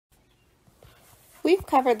We've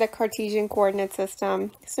covered the Cartesian coordinate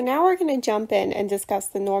system, so now we're going to jump in and discuss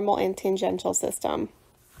the normal and tangential system.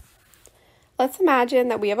 Let's imagine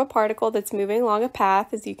that we have a particle that's moving along a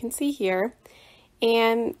path, as you can see here,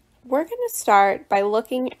 and we're going to start by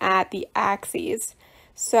looking at the axes.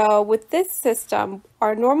 So with this system,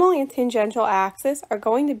 our normal and tangential axes are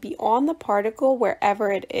going to be on the particle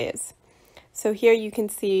wherever it is. So here you can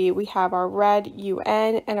see we have our red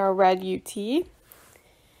UN and our red UT.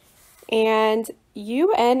 And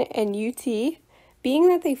UN and UT, being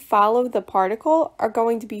that they follow the particle, are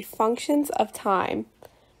going to be functions of time.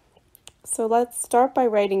 So let's start by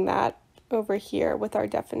writing that over here with our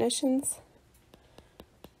definitions.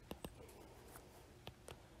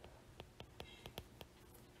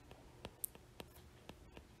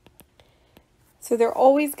 So they're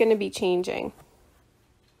always going to be changing.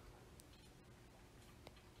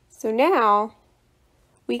 So now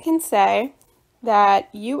we can say that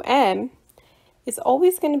UN is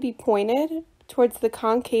always going to be pointed towards the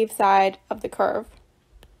concave side of the curve.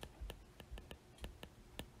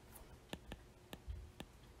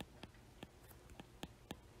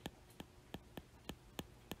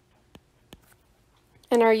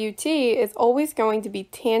 And our UT is always going to be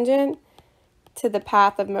tangent to the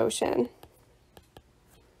path of motion.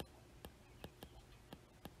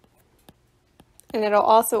 And it'll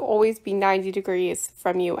also always be 90 degrees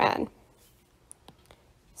from UN.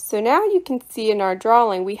 So now you can see in our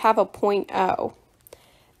drawing we have a point O.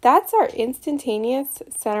 That's our instantaneous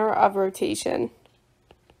center of rotation.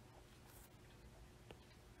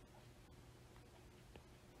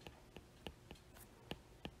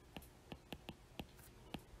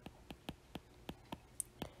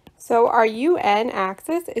 So our UN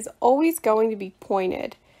axis is always going to be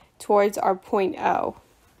pointed towards our point O.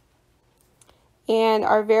 And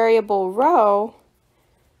our variable rho,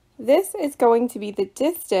 this is going to be the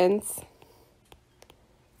distance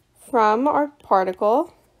from our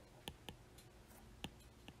particle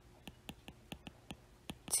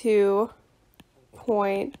to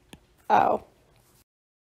point O.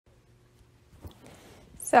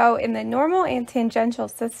 So in the normal and tangential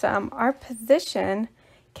system, our position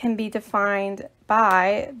can be defined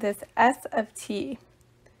by this S of t.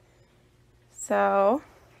 So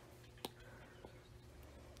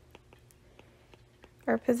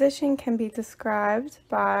our position can be described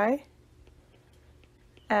by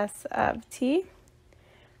S of t,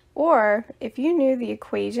 or if you knew the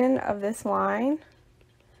equation of this line,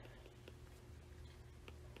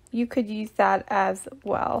 you could use that as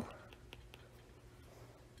well.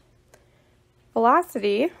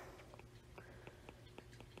 Velocity,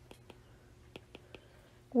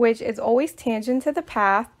 which is always tangent to the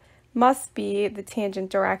path, must be the tangent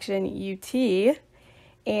direction UT,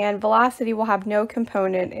 and velocity will have no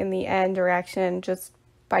component in the n direction just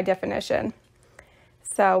by definition.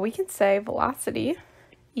 So we can say velocity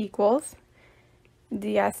equals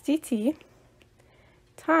ds dt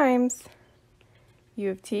times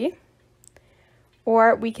u of t,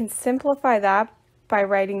 or we can simplify that by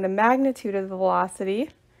writing the magnitude of the velocity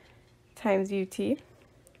times ut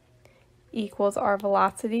equals our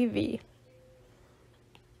velocity v.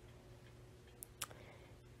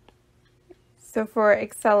 So for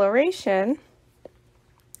acceleration,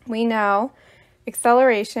 we know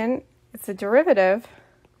acceleration is the derivative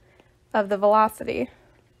of the velocity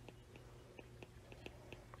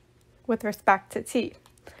with respect to t.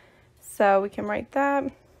 So we can write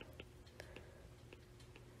that.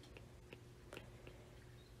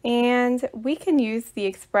 And we can use the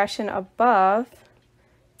expression above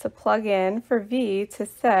to plug in for v to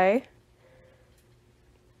say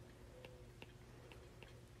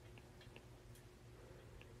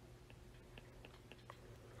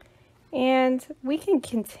and we can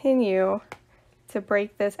continue to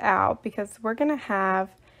break this out because we're going to have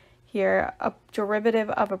here a derivative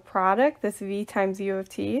of a product, this v times u of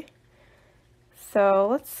t. So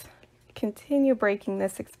let's continue breaking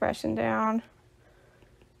this expression down.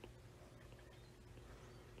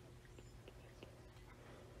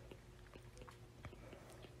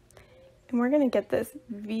 And we're going to get this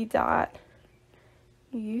v dot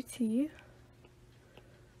ut.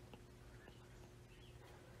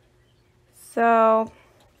 So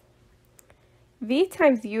v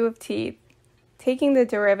times u of t, taking the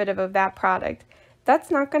derivative of that product,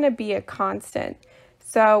 that's not going to be a constant.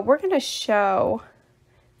 So we're going to show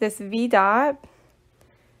this v dot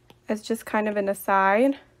as just kind of an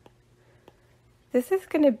aside. This is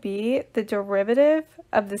going to be the derivative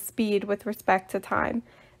of the speed with respect to time.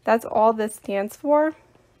 That's all this stands for.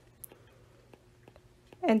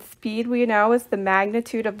 And speed, we know, is the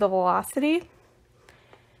magnitude of the velocity.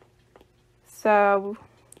 So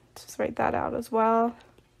just write that out as well.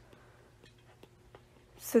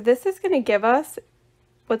 So this is going to give us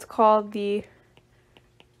what's called the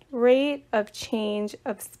rate of change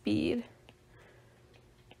of speed.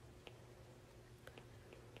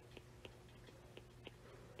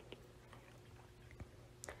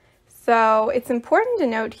 So it's important to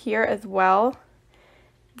note here as well,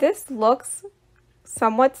 this looks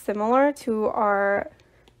somewhat similar to our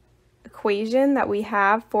equation that we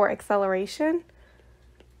have for acceleration,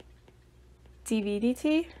 dv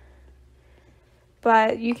dt.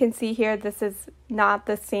 But you can see here this is not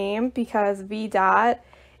the same because v dot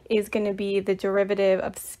is going to be the derivative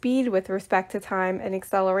of speed with respect to time, and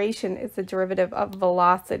acceleration is the derivative of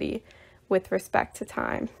velocity with respect to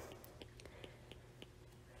time.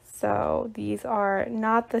 So these are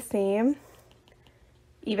not the same,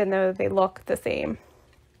 even though they look the same.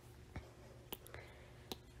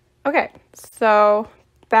 Okay, so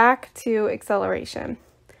back to acceleration.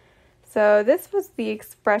 So this was the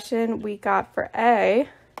expression we got for A,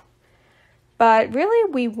 but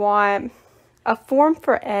really we want a form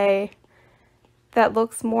for A that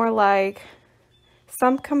looks more like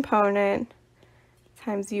some component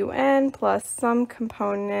times un plus some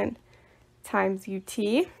component times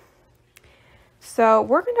ut. So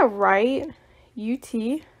we're going to write ut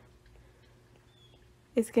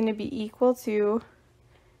is going to be equal to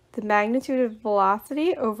the magnitude of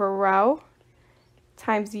velocity over rho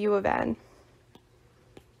times u of n.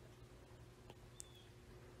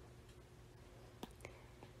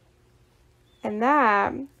 And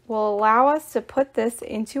that will allow us to put this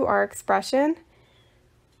into our expression.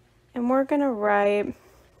 And we're going to write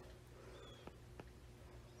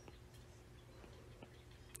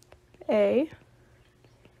A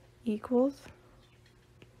equals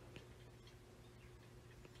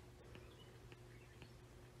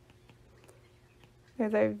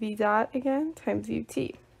there's our v dot again times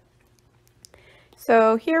ut.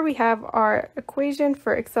 So here we have our equation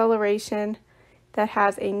for acceleration that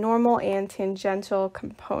has a normal and tangential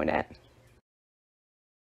component.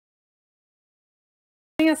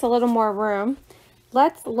 Giving us a little more room,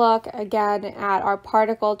 let's look again at our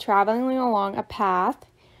particle traveling along a path.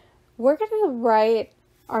 We're going to write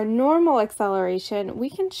our normal acceleration. We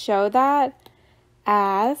can show that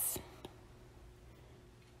as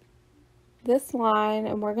this line,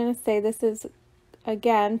 and we're going to say this is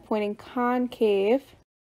again pointing concave.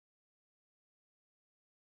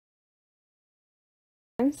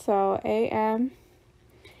 So AM,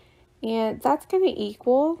 and that's going to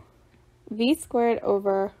equal v squared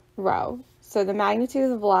over rho. So the magnitude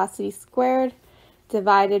of the velocity squared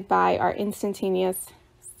divided by our instantaneous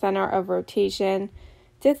center of rotation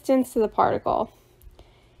distance to the particle.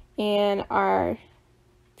 And our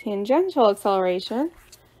tangential acceleration,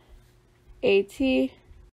 AT,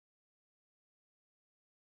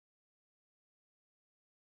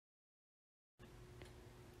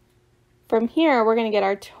 from here, we're going to get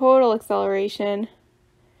our total acceleration,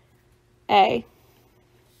 A,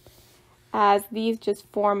 as these just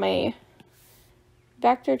form a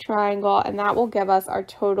vector triangle, and that will give us our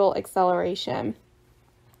total acceleration.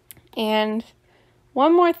 And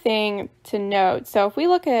one more thing to note, so if we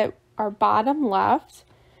look at our bottom left,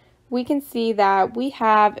 we can see that we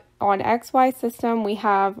have, on XY system, we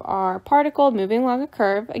have our particle moving along a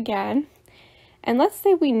curve again. And let's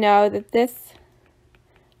say we know that this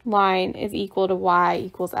line is equal to y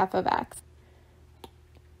equals f of x.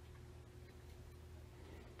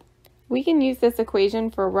 We can use this equation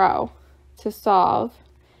for rho to solve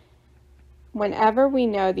whenever we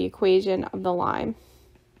know the equation of the line.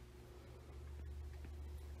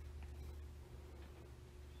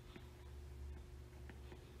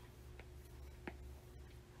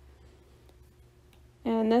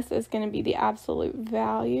 And this is going to be the absolute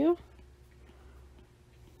value.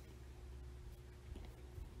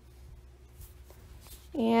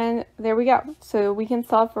 And there we go. So we can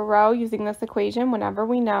solve for rho using this equation whenever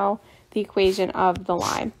we know the equation of the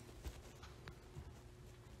line.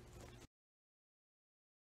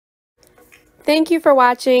 Thank you for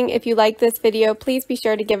watching. If you like this video, please be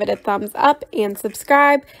sure to give it a thumbs up and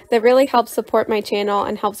subscribe. That really helps support my channel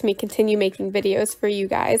and helps me continue making videos for you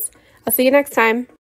guys. I'll see you next time.